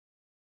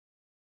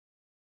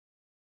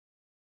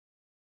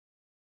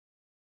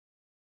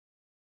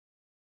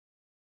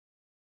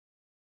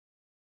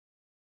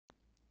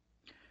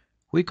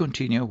We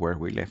continue where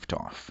we left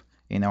off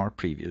in our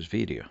previous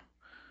video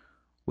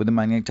with the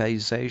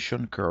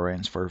magnetization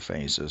currents for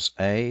phases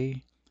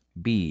A,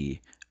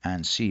 B,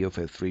 and C of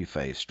a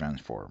three-phase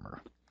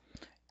transformer.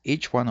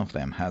 Each one of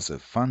them has a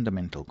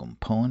fundamental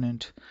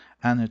component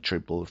and a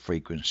triple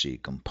frequency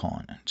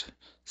component,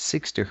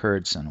 60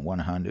 Hz and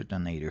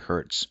 180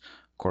 Hz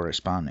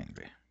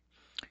correspondingly.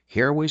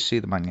 Here we see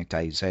the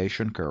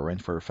magnetization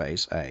current for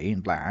phase A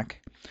in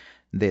black,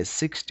 the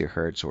 60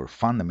 Hz or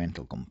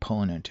fundamental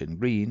component in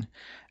green,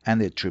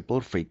 and the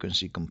triple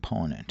frequency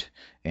component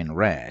in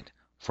red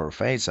for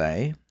phase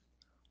A,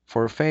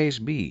 for phase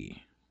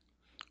B,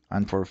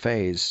 and for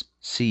phase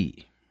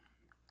C.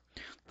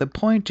 The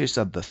point is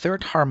that the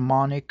third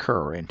harmonic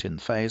current in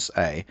phase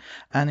A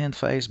and in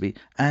phase B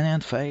and in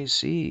phase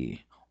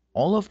C,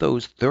 all of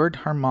those third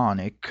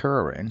harmonic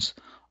currents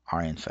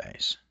are in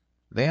phase.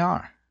 They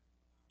are.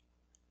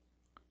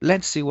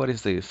 Let's see what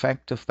is the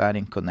effect of that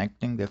in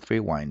connecting the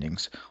three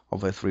windings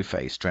of a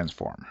three-phase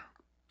transformer.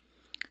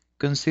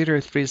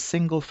 Consider three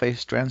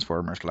single-phase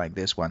transformers like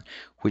this one,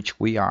 which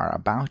we are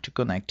about to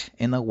connect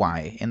in a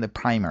Y in the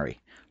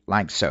primary,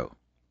 like so.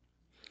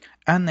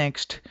 And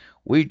next,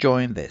 we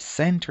join the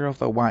center of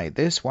the Y,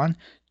 this one,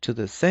 to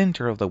the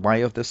center of the Y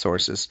of the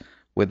sources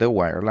with a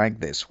wire like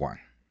this one.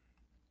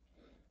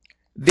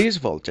 This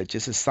voltage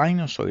is a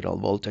sinusoidal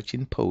voltage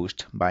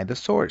imposed by the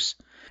source,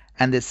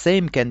 and the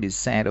same can be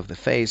said of the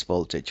phase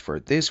voltage for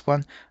this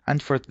one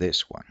and for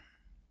this one.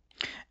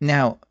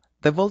 Now,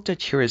 the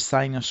voltage here is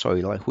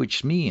sinusoidal,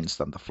 which means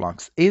that the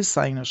flux is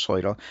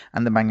sinusoidal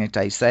and the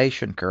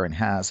magnetization current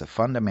has a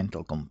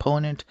fundamental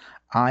component,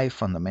 I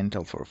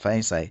fundamental for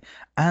phase A,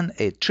 and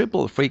a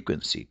triple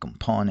frequency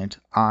component,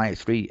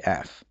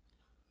 I3F.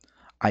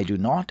 I do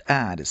not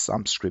add a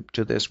subscript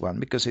to this one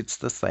because it's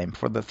the same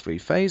for the three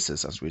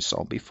phases as we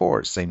saw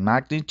before, same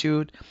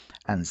magnitude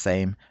and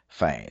same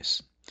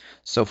phase.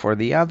 So for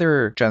the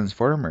other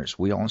transformers,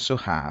 we also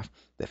have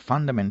the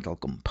fundamental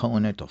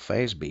component of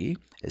phase B,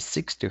 a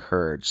 60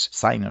 Hz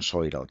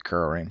sinusoidal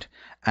current,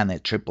 and a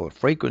triple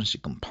frequency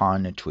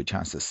component which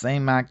has the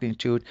same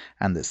magnitude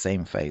and the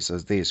same phase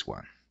as this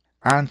one.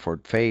 And for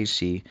phase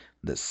C,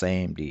 the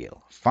same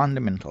deal.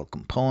 Fundamental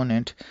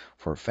component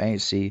for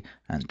phase C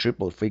and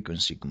triple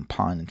frequency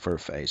component for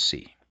phase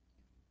C.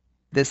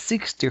 The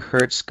 60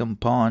 Hz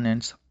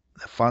components,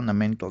 the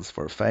fundamentals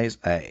for phase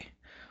A.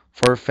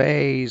 For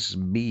phase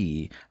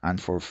B and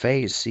for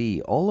phase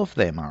C, all of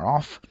them are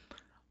off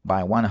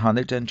by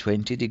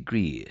 120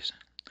 degrees.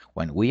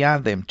 When we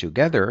add them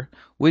together,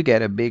 we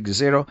get a big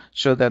zero,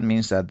 so that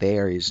means that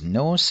there is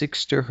no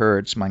 60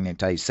 Hz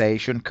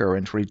magnetization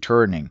current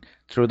returning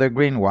through the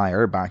green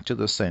wire back to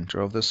the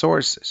center of the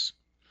sources.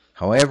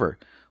 However,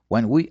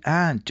 when we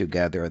add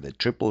together the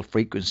triple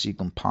frequency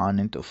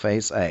component of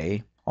phase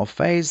A, of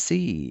phase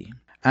C,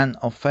 and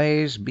of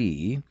phase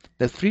B,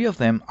 the three of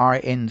them are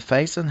in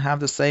phase and have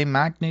the same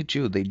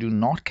magnitude. They do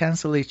not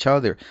cancel each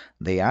other.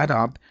 They add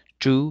up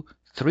to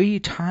 3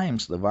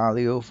 times the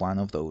value of one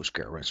of those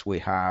currents. We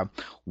have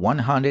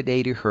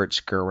 180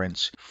 Hz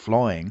currents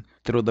flowing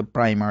through the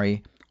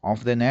primary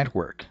of the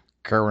network,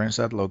 currents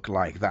that look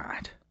like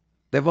that.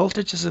 The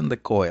voltages in the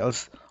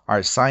coils are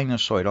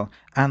sinusoidal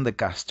and the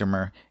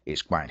customer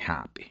is quite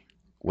happy.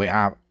 We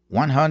have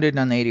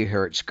 180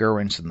 Hz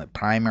currents in the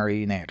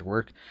primary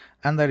network,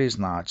 and that is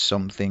not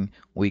something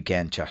we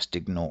can just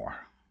ignore.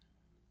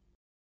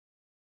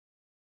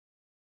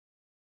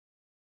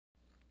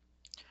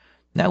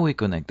 Now we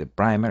connect the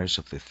primaries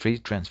of the three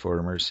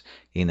transformers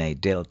in a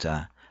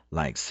delta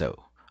like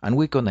so, and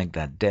we connect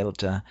that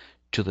delta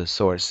to the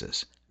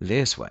sources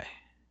this way.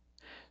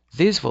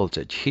 This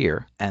voltage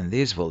here and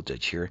this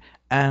voltage here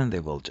and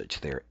the voltage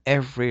there,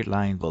 every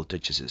line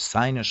voltage is a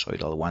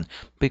sinusoidal one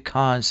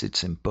because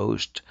it's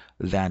imposed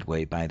that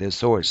way by the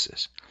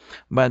sources.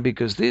 But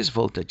because this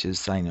voltage is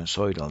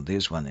sinusoidal,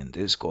 this one in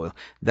this coil,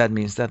 that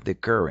means that the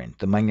current,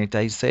 the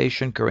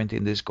magnetization current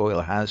in this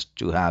coil has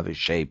to have a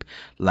shape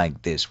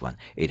like this one.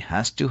 It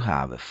has to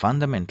have a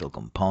fundamental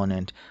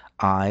component,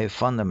 I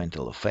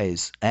fundamental of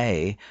phase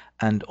A,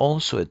 and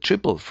also a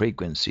triple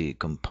frequency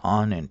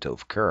component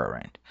of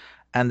current.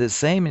 And the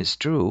same is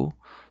true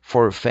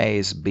for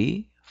phase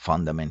B,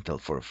 fundamental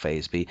for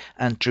phase B,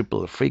 and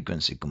triple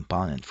frequency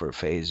component for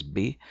phase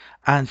B,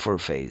 and for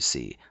phase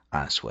C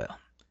as well.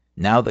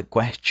 Now the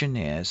question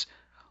is,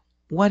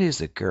 what is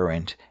the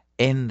current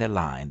in the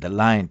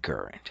line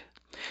current?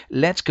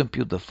 Let's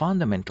compute the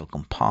fundamental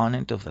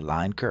component of the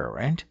line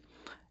current.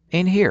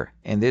 In here,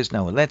 in this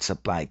node, let's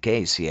apply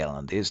KCL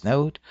on this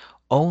node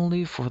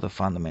only for the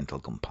fundamental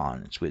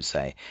components. We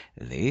say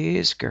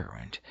this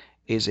current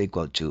is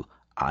equal to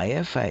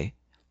IFA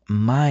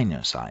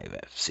minus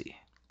IFC,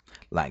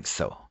 like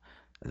so.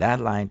 That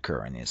line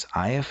current is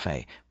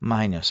IFA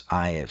minus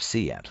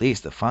IFC, at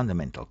least the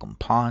fundamental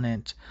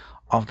component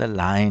of the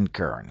line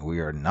current. We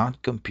are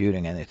not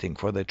computing anything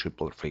for the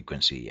triple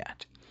frequency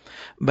yet.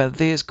 But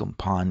this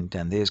component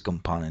and this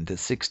component, the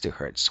 60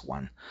 Hz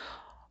one,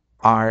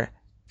 are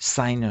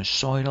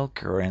sinusoidal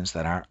currents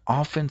that are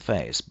often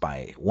phased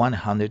by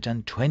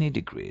 120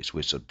 degrees.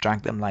 We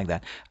subtract them like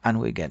that,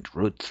 and we get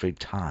 √3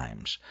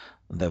 times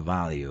the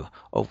value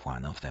of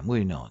one of them.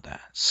 We know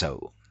that.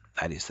 So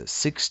that is the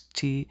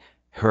 60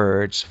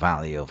 hertz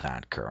value of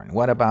that current.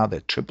 What about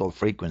the triple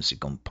frequency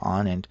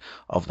component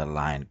of the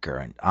line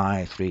current,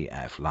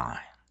 I3F line?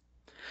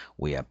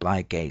 We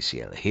apply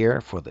KCL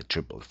here for the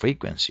triple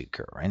frequency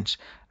currents,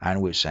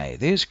 and we say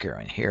this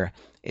current here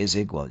is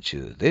equal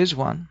to this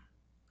one,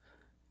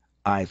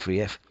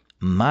 I3F,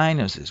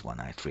 minus this one,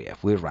 I3F.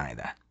 We write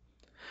that.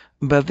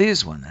 But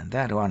this one and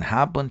that one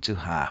happen to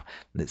have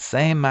the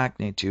same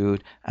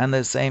magnitude and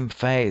the same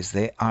phase.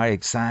 They are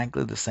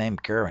exactly the same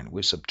current.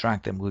 We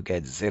subtract them, we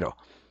get 0.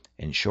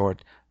 In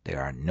short,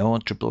 there are no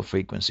triple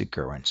frequency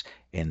currents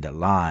in the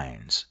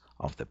lines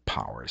of the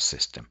power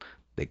system.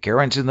 The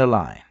currents in the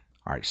line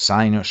are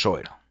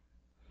sinusoidal.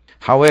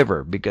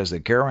 However, because the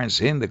currents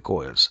in the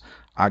coils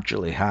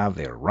actually have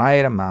the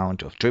right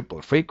amount of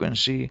triple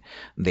frequency,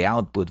 the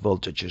output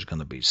voltage is going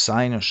to be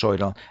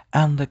sinusoidal,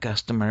 and the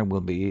customer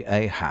will be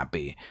a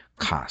happy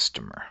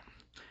customer.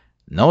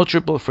 No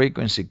triple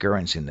frequency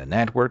currents in the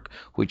network,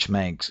 which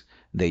makes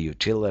the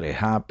utility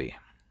happy.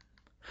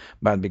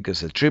 But because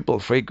the triple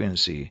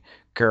frequency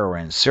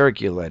current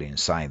circulate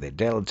inside the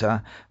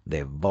delta,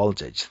 the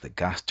voltage the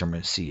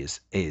customer sees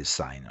is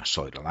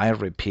sinusoidal. I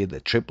repeat, the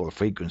triple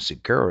frequency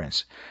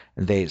currents,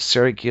 they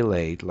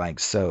circulate like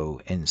so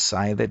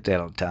inside the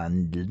delta,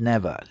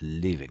 never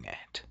leaving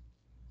it.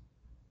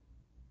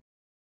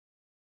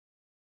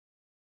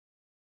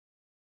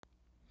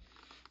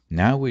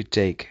 Now we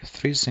take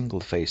 3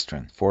 single-phase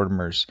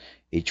transformers,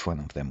 each one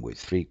of them with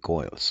 3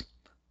 coils: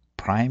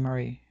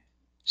 primary,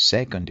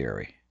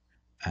 secondary,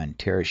 and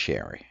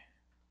tertiary.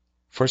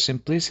 For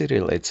simplicity,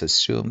 let's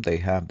assume they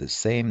have the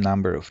same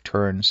number of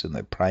turns in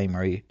the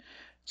primary,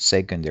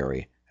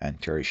 secondary,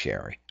 and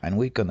tertiary, and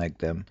we connect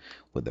them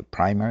with the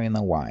primary in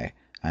a Y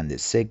and the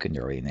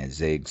secondary in a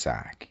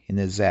zigzag, in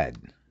a Z.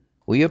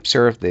 We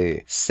observe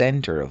the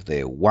center of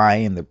the Y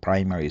in the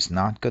primary is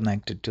not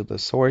connected to the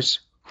source,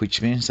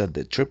 which means that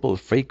the triple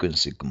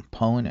frequency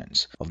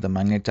components of the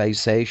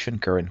magnetization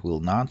current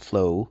will not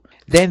flow.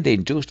 Then the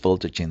induced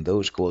voltage in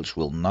those coils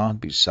will not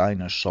be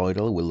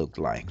sinusoidal, will look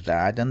like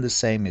that, and the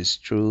same is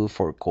true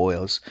for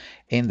coils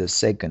in the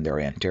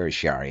secondary and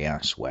tertiary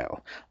as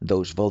well.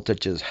 Those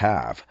voltages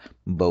have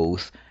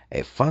both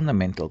a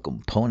fundamental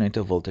component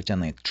of voltage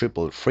and a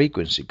triple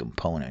frequency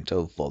component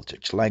of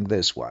voltage, like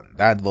this one.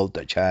 That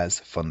voltage has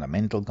a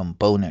fundamental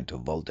component of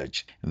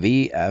voltage,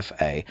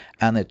 VFA,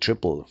 and a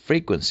triple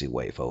frequency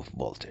wave of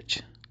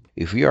voltage.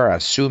 If we are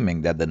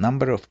assuming that the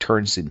number of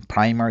turns in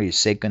primary,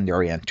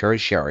 secondary, and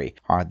tertiary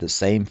are the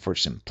same for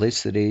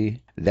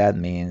simplicity, that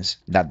means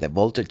that the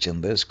voltage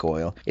in this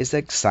coil is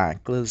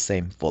exactly the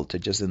same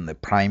voltage as in the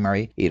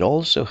primary. It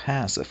also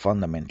has a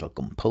fundamental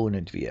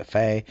component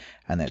VFA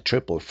and a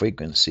triple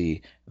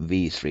frequency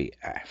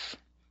V3F.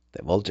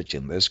 The voltage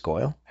in this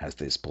coil has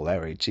this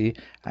polarity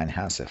and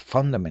has a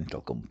fundamental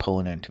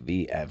component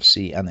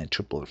VFC and a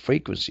triple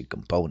frequency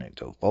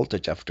component of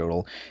voltage. After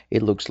all,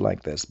 it looks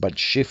like this, but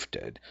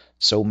shifted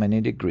so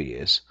many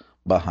degrees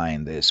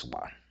behind this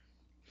one.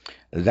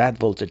 That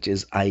voltage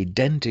is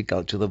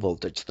identical to the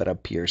voltage that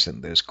appears in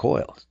this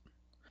coil.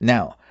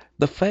 Now,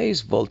 the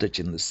phase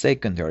voltage in the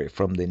secondary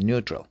from the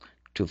neutral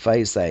to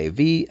phase A,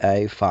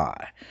 VA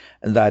phi,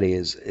 that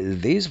is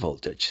this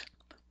voltage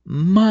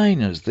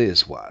minus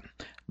this one.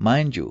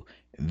 Mind you,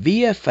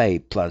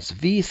 VFA plus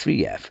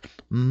V3F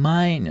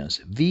minus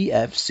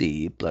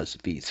VFC plus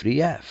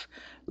V3F.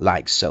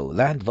 Like so,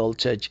 that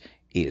voltage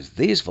is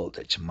this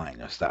voltage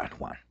minus that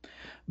one.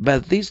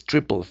 But this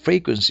triple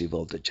frequency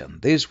voltage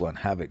and this one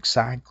have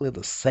exactly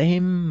the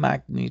same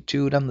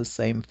magnitude and the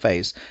same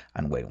phase,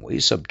 and when we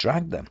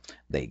subtract them,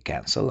 they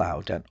cancel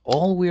out, and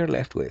all we are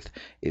left with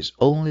is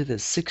only the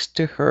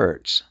 60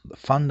 hertz, the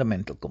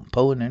fundamental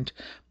component,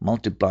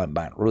 multiplied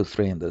by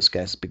 √3 in this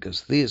case,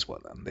 because this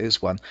one and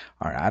this one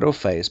are out of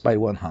phase by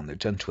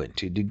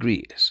 120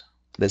 degrees.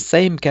 The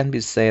same can be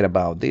said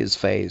about this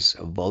phase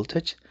of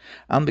voltage,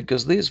 and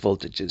because this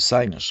voltage is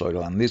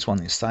sinusoidal and this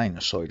one is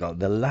sinusoidal,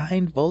 the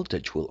line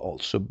voltage will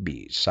also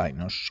be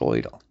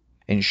sinusoidal.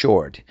 In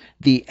short,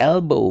 the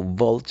elbow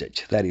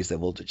voltage, that is the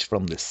voltage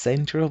from the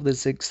center of the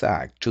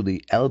zigzag to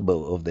the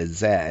elbow of the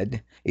Z,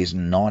 is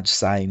not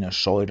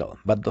sinusoidal,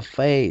 but the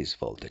phase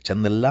voltage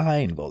and the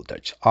line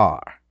voltage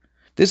are.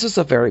 This is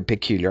a very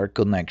peculiar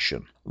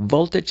connection.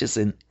 Voltages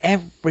in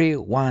every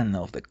one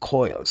of the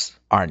coils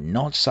are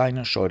not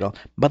sinusoidal,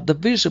 but the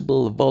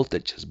visible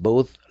voltages,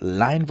 both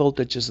line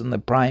voltages in the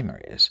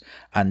primaries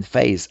and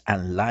phase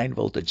and line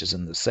voltages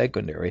in the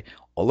secondary,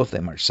 all of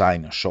them are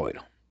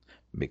sinusoidal.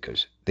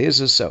 Because this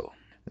is so.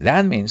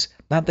 That means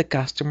that the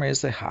customer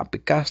is a happy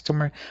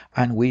customer,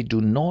 and we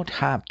do not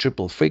have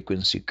triple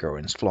frequency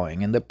currents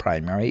flowing in the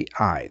primary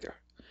either.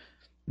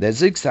 The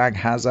zigzag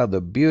has other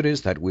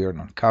beauties that we are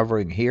not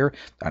covering here,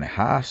 that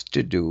has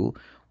to do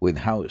with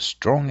how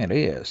strong it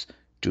is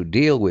to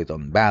deal with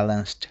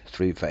unbalanced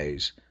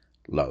three-phase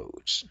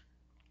loads.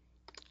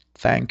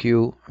 Thank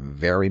you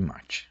very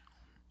much.